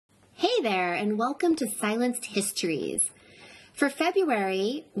Hey there, and welcome to Silenced Histories. For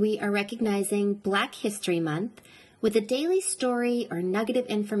February, we are recognizing Black History Month with a daily story or nugget of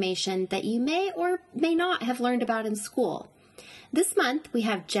information that you may or may not have learned about in school. This month, we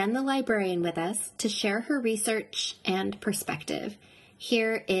have Jen the librarian with us to share her research and perspective.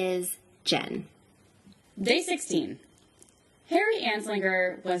 Here is Jen. Day 16. Harry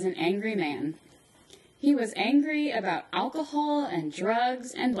Anslinger was an angry man. He was angry about alcohol and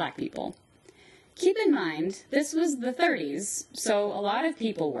drugs and black people. Keep in mind, this was the 30s, so a lot of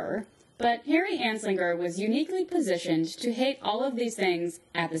people were, but Harry Anslinger was uniquely positioned to hate all of these things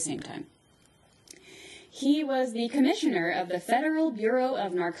at the same time. He was the commissioner of the Federal Bureau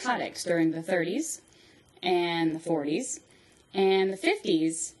of Narcotics during the 30s and the 40s and the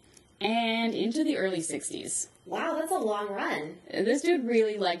 50s and into the early 60s. Wow, that's a long run. This dude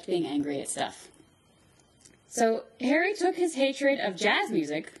really liked being angry at stuff. So Harry took his hatred of jazz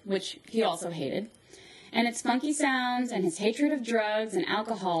music, which he also hated, and its funky sounds and his hatred of drugs and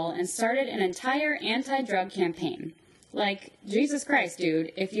alcohol and started an entire anti-drug campaign. Like, Jesus Christ,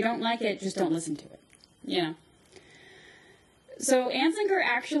 dude, if you don't like it, just don't listen to it. You know. So Anslinger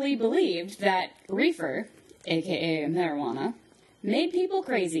actually believed that reefer, aka marijuana, made people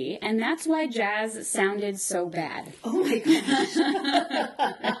crazy, and that's why jazz sounded so bad. Oh my gosh.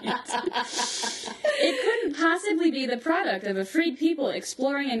 It couldn't possibly be the product of a freed people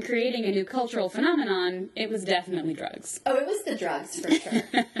exploring and creating a new cultural phenomenon. It was definitely drugs. Oh, it was the drugs for sure.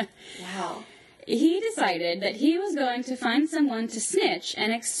 Wow. He decided that he was going to find someone to snitch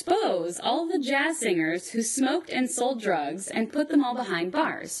and expose all the jazz singers who smoked and sold drugs and put them all behind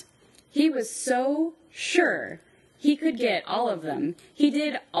bars. He was so sure he could get all of them. He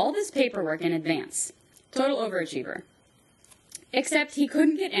did all this paperwork in advance. Total overachiever. Except he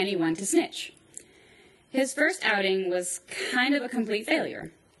couldn't get anyone to snitch. His first outing was kind of a complete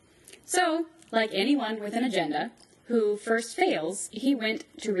failure. So, like anyone with an agenda who first fails, he went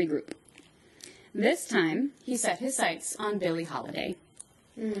to regroup. This time, he set his sights on Billie Holiday.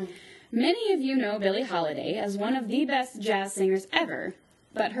 Many of you know Billie Holiday as one of the best jazz singers ever,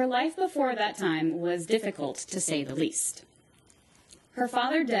 but her life before that time was difficult, to say the least. Her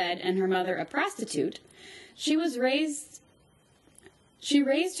father dead and her mother a prostitute, she raised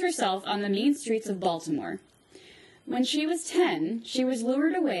herself on the mean streets of Baltimore. When she was 10, she was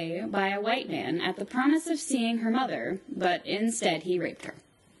lured away by a white man at the promise of seeing her mother, but instead he raped her.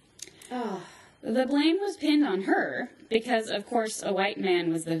 Oh. The blame was pinned on her, because of course a white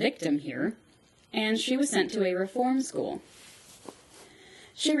man was the victim here, and she was sent to a reform school.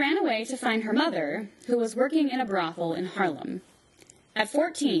 She ran away to find her mother, who was working in a brothel in Harlem. At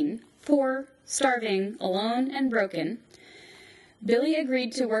 14, poor, starving, alone, and broken, Billie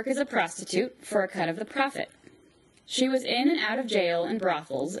agreed to work as a prostitute for a cut of the profit. She was in and out of jail and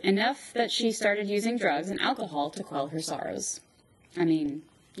brothels enough that she started using drugs and alcohol to quell her sorrows. I mean,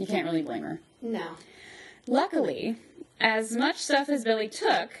 you can't really blame her. No. Luckily, as much stuff as Billie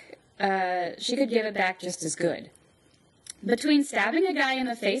took, she could give it back just as good. Between stabbing a guy in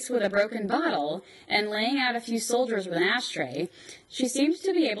the face with a broken bottle and laying out a few soldiers with an ashtray, she seemed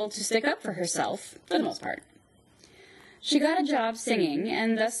to be able to stick up for herself, for the most part. She got a job singing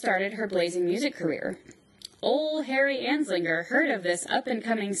and thus started her blazing music career. Old Harry Anslinger heard of this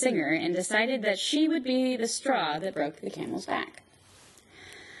up-and-coming singer and decided that she would be the straw that broke the camel's back.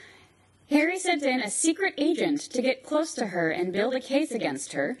 Harry sent in a secret agent to get close to her and build a case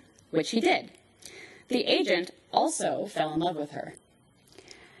against her, which he did. The agent also fell in love with her.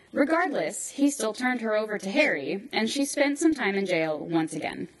 Regardless, he still turned her over to Harry, and she spent some time in jail once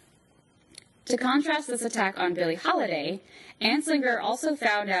again. To contrast this attack on Billie Holiday, Anslinger also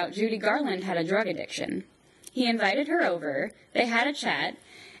found out Judy Garland had a drug addiction. He invited her over, they had a chat,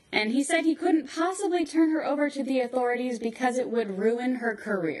 and he said he couldn't possibly turn her over to the authorities because it would ruin her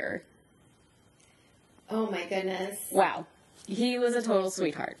career. Oh my goodness. Wow. He was a total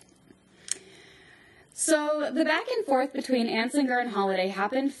sweetheart. So, the back and forth between Anslinger and Holiday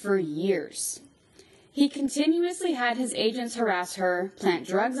happened for years. He continuously had his agents harass her, plant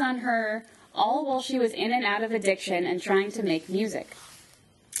drugs on her, all while she was in and out of addiction and trying to make music.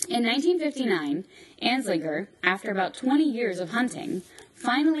 In 1959, Anslinger, after about 20 years of hunting,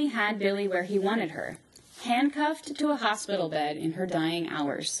 finally had Billie where he wanted her, handcuffed to a hospital bed in her dying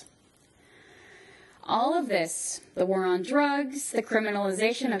hours. All of this, the war on drugs, the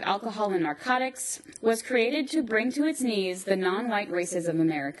criminalization of alcohol and narcotics, was created to bring to its knees the non-white races of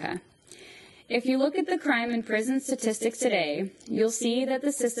America. If you look at the crime and prison statistics today, you'll see that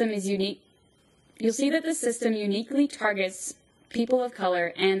the system uniquely targets people of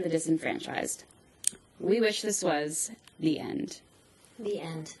color and the disenfranchised. We wish this was the end. The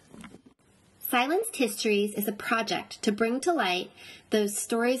end. Silenced Histories is a project to bring to light those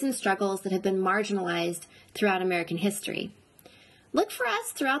stories and struggles that have been marginalized throughout American history. Look for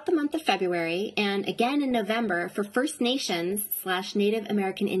us throughout the month of February and again in November for First Nations/Native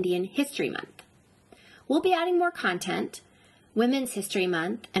American Indian History Month. We'll be adding more content. Women's History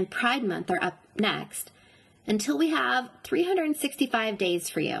Month and Pride Month are up next, until we have 365 days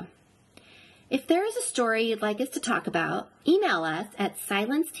for you. If there is a story you'd like us to talk about, email us at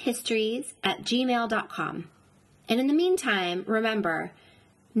silencedhistories@gmail.com. And in the meantime, remember,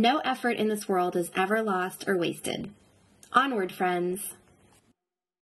 no effort in this world is ever lost or wasted. Onward, friends.